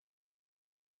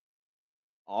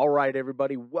All right,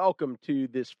 everybody, welcome to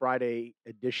this Friday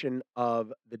edition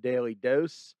of the Daily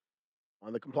Dose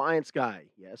on the Compliance Guy.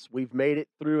 Yes, we've made it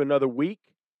through another week.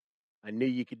 I knew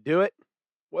you could do it.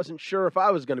 Wasn't sure if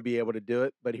I was going to be able to do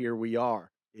it, but here we are.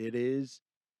 It is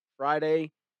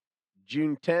Friday,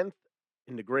 June 10th,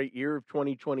 in the great year of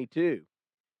 2022.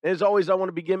 And as always, I want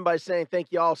to begin by saying thank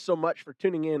you all so much for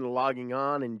tuning in, logging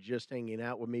on, and just hanging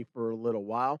out with me for a little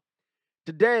while.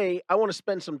 Today, I want to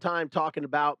spend some time talking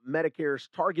about Medicare's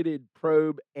Targeted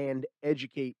Probe and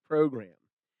Educate program.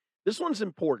 This one's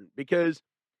important because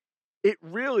it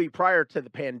really, prior to the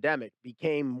pandemic,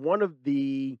 became one of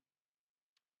the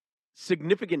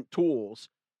significant tools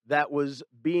that was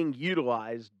being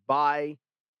utilized by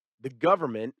the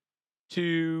government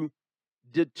to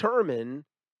determine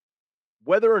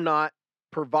whether or not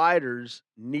providers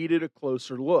needed a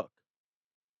closer look.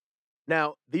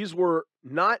 Now, these were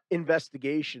not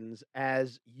investigations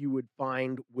as you would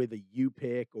find with a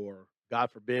UPIC or,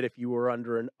 God forbid, if you were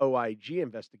under an OIG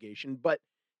investigation, but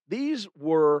these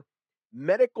were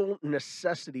medical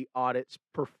necessity audits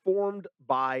performed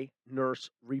by nurse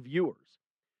reviewers.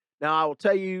 Now, I will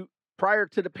tell you, prior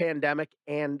to the pandemic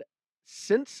and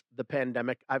since the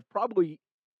pandemic, I've probably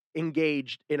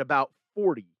engaged in about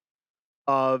 40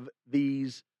 of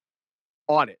these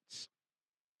audits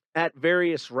at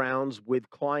various rounds with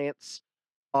clients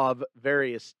of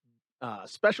various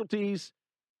specialties,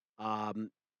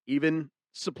 even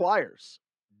suppliers,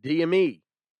 DME.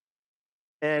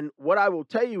 And what I will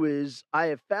tell you is I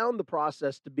have found the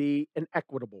process to be an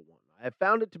equitable one. I have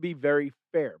found it to be very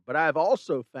fair, but I have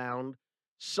also found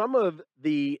some of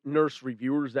the nurse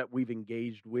reviewers that we've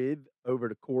engaged with over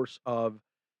the course of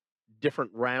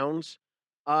different rounds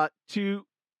to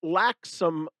lack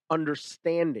some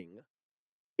understanding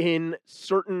in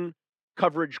certain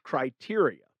coverage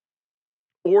criteria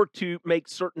or to make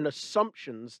certain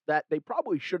assumptions that they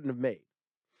probably shouldn't have made.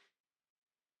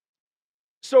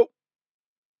 So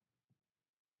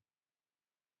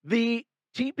the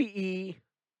TPE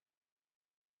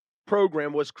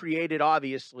program was created,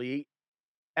 obviously,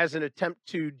 as an attempt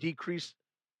to decrease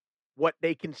what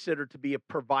they consider to be a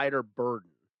provider burden.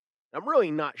 I'm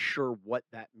really not sure what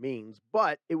that means,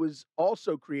 but it was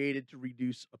also created to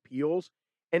reduce appeals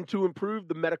and to improve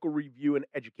the medical review and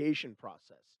education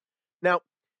process. Now,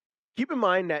 keep in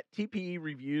mind that TPE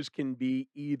reviews can be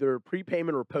either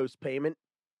prepayment or post-payment.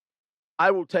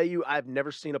 I will tell you, I've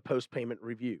never seen a post-payment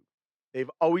review.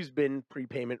 They've always been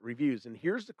prepayment reviews. And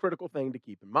here's the critical thing to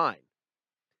keep in mind.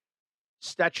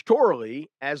 Statutorily,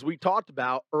 as we talked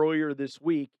about earlier this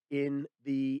week in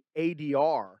the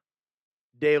ADR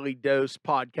Daily Dose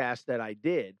podcast that I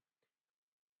did,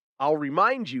 I'll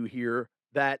remind you here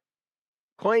that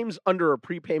claims under a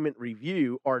prepayment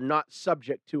review are not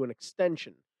subject to an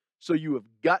extension. So you have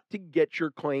got to get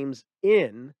your claims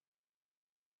in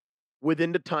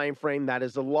within the time frame that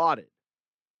is allotted.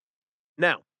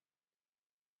 Now,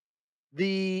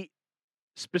 the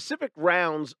specific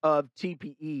rounds of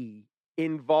TPE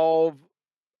involve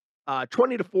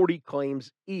 20 to 40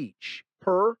 claims each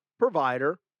per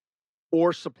provider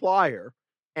or supplier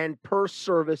and per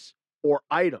service or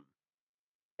item.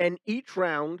 And each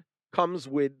round comes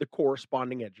with the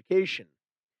corresponding education.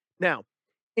 Now,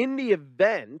 in the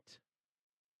event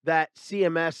that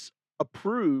CMS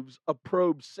approves a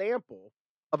probe sample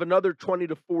of another 20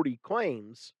 to 40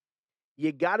 claims,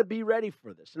 you got to be ready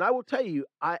for this. And I will tell you,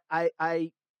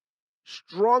 I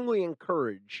strongly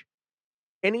encourage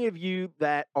any of you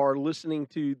that are listening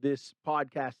to this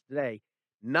podcast today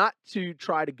not to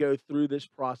try to go through this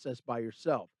process by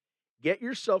yourself. Get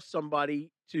yourself somebody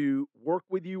to work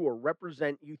with you or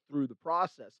represent you through the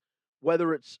process,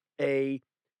 whether it's a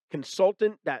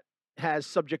consultant that has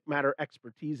subject matter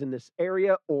expertise in this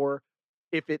area or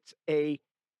if it's a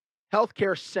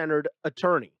healthcare-centered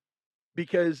attorney,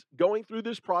 because going through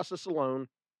this process alone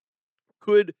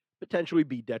could potentially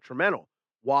be detrimental.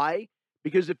 Why?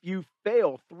 Because if you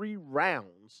fail 3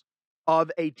 rounds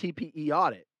of a TPE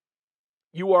audit,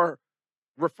 you are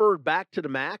referred back to the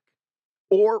MAC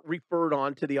or referred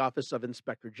on to the Office of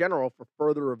Inspector General for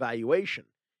further evaluation.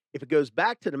 If it goes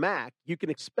back to the MAC, you can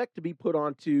expect to be put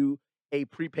onto a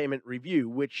prepayment review,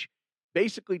 which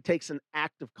basically takes an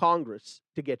act of Congress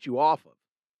to get you off of.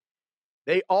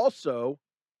 They also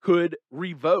could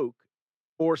revoke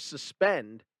or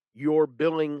suspend your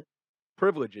billing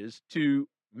privileges to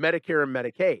Medicare and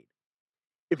Medicaid.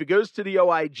 If it goes to the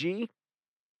OIG,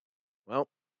 well,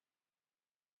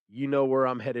 you know where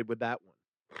I'm headed with that one.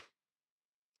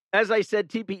 As I said,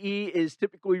 TPE is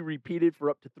typically repeated for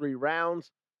up to 3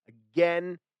 rounds.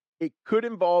 Again, it could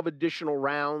involve additional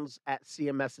rounds at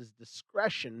CMS's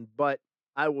discretion, but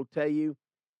I will tell you,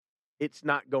 it's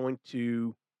not going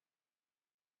to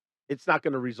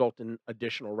result in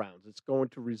additional rounds. It's going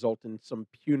to result in some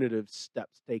punitive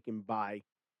steps taken by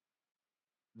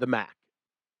the MAC.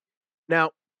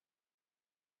 Now,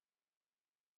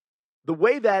 the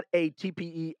way that a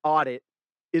TPE audit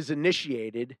is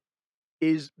initiated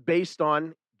is based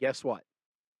on, guess what?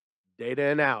 Data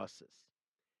analysis.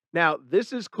 Now,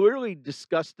 this is clearly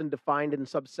discussed and defined in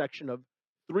subsection of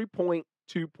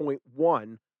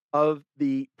 3.2.1 of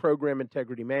the Program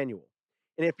Integrity Manual.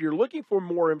 And if you're looking for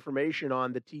more information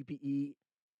on the TPE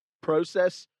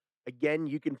process, again,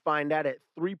 you can find that at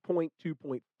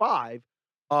 3.2.5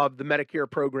 of the Medicare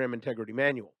Program Integrity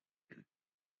Manual.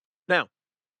 Now,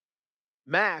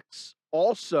 MACs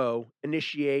also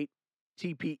initiate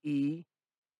TPE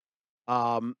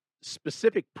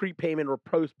specific prepayment or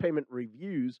post-payment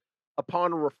reviews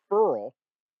upon a referral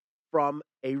from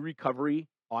a recovery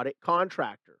audit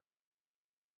contractor.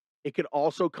 It could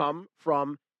also come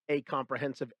from a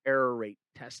comprehensive error rate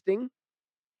testing.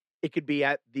 It could be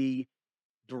at the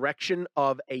direction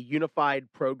of a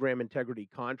unified program integrity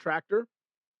contractor.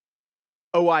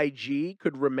 OIG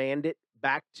could remand it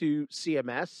back to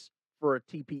CMS for a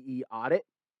TPE audit.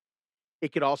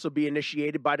 It could also be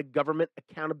initiated by the Government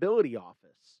Accountability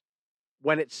Office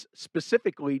when it's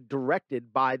specifically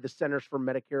directed by the Centers for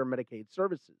Medicare and Medicaid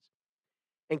Services.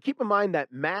 And keep in mind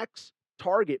that MACs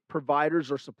target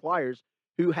providers or suppliers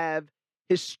who have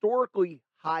historically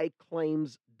high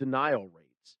claims denial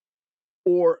rates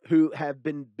or who have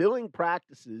been billing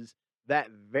practices that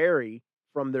vary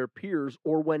from their peers,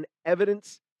 or when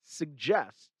evidence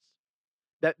suggests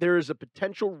that there is a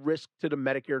potential risk to the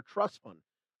Medicare Trust Fund.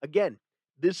 Again,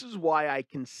 this is why I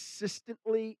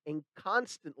consistently and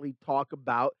constantly talk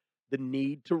about the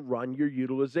need to run your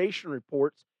utilization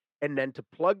reports and then to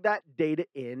plug that data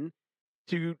in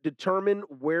to determine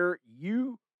where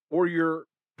you or your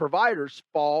providers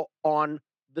fall on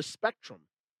the spectrum.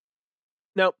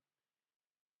 Now,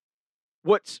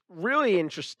 what's really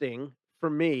interesting for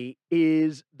me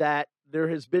is that there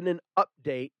has been an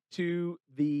update to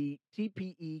the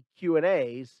TPE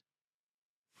Q&As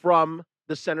from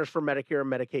the Centers for Medicare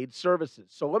and Medicaid Services.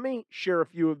 So let me share a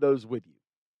few of those with you.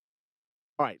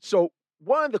 All right, so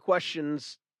one of the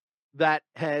questions that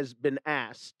has been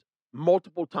asked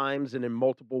multiple times and in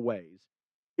multiple ways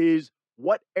is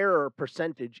what error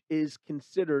percentage is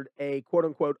considered a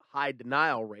quote-unquote high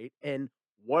denial rate, and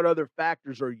what other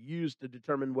factors are used to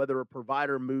determine whether a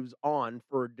provider moves on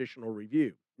for additional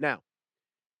review. Now,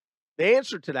 the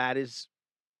answer to that is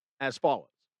as follows.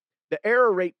 The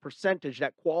error rate percentage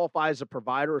that qualifies a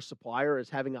provider or supplier as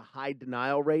having a high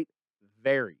denial rate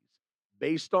varies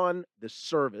based on the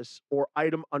service or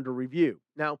item under review.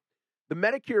 Now, the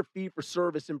Medicare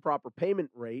fee-for-service improper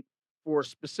payment rate for a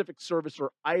specific service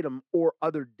or item or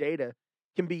other data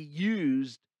can be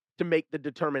used to make the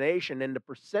determination, and the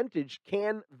percentage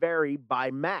can vary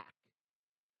by MAC.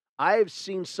 I have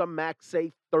seen some MACs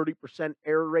say 30%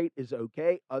 error rate is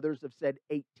okay. Others have said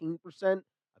 18%. I've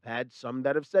had some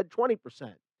that have said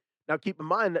 20%. Now, keep in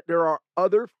mind that there are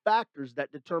other factors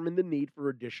that determine the need for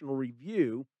additional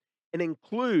review and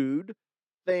include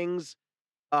things,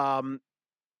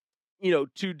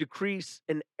 to decrease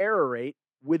an error rate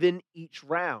within each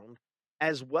round,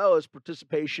 as well as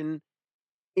participation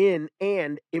in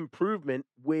and improvement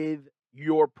with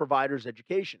your provider's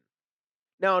education.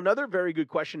 Now, another very good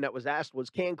question that was asked was,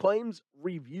 can claims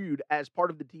reviewed as part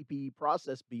of the TPE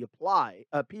process be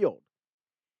appealed?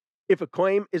 If a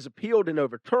claim is appealed and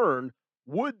overturned,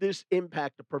 would this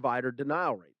impact the provider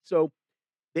denial rate? So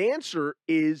the answer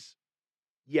is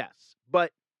yes,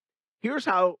 but here's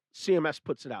how CMS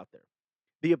puts it out there.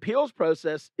 The appeals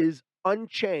process is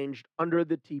unchanged under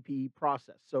the TPE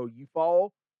process. So you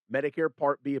follow Medicare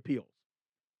Part B appeals.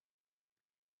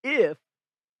 If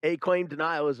a claim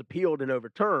denial is appealed and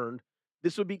overturned,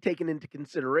 this would be taken into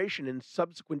consideration in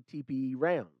subsequent TPE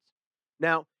rounds.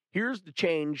 Now, here's the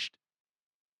changed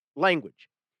language.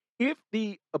 If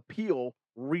the appeal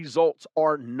results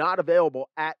are not available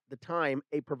at the time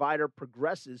a provider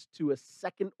progresses to a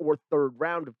second or third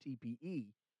round of TPE,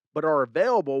 but are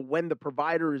available when the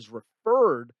provider is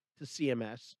referred to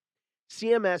CMS,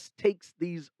 CMS takes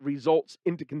these results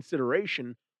into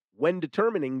consideration when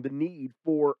determining the need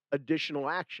for additional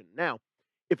action. Now,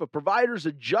 if a provider's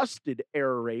adjusted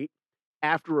error rate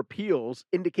after appeals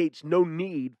indicates no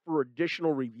need for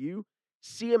additional review,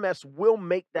 CMS will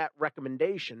make that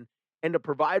recommendation, and the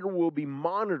provider will be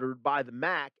monitored by the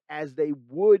MAC as they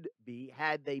would be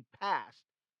had they passed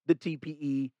the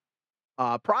TPE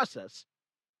process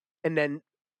and then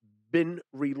been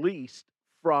released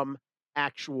from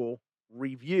actual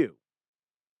review.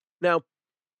 Now,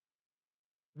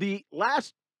 The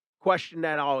last question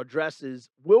that I'll address is,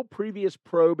 will previous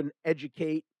probe and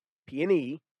educate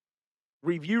P&E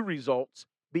review results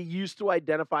be used to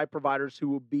identify providers who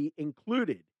will be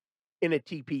included in a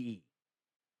TPE?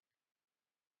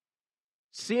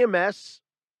 CMS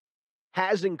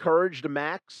has encouraged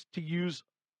MACs to use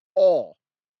all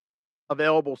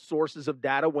available sources of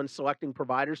data when selecting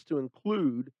providers to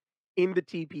include in the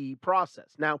TPE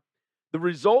process. Now, the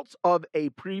results of a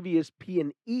previous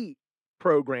P&E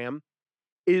program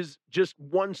is just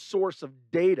one source of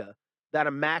data that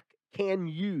a MAC can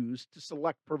use to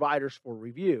select providers for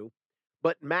review,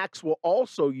 but MACs will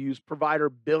also use provider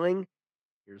billing,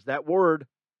 here's that word,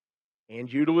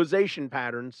 and utilization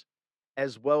patterns,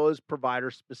 as well as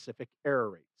provider-specific error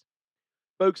rates.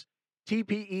 Folks,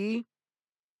 TPE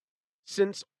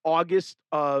since August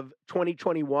of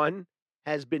 2021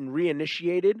 has been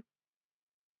reinitiated.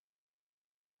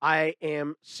 I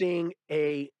am seeing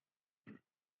a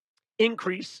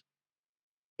increase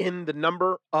in the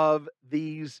number of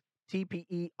these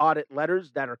TPE audit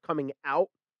letters that are coming out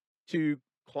to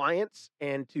clients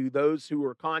and to those who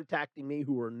are contacting me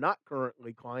who are not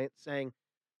currently clients saying,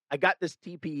 I got this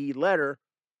TPE letter.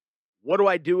 What do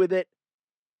I do with it?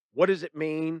 What does it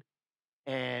mean?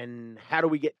 And how do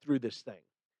we get through this thing?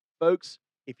 Folks,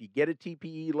 if you get a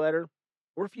TPE letter,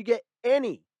 or if you get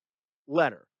any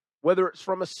letter, whether it's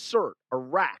from a CERT, a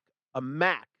RAC, a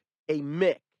MAC, a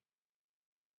MIC,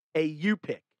 a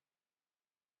UPIC,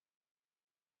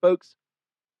 folks,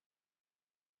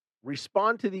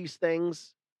 respond to these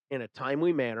things in a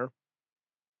timely manner,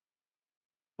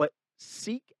 but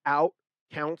seek out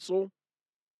counsel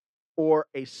or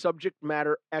a subject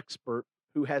matter expert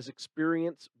who has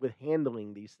experience with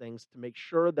handling these things to make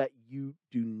sure that you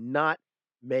do not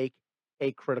make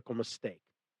a critical mistake.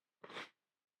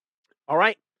 All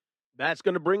right, that's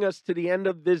going to bring us to the end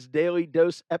of this Daily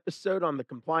Dose episode on the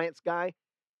Compliance Guy.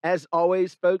 As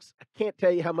always, folks, I can't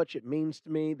tell you how much it means to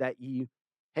me that you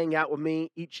hang out with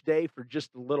me each day for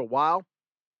just a little while.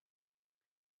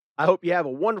 I hope you have a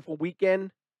wonderful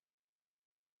weekend.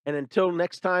 And until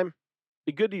next time,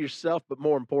 be good to yourself, but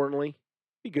more importantly,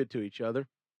 be good to each other.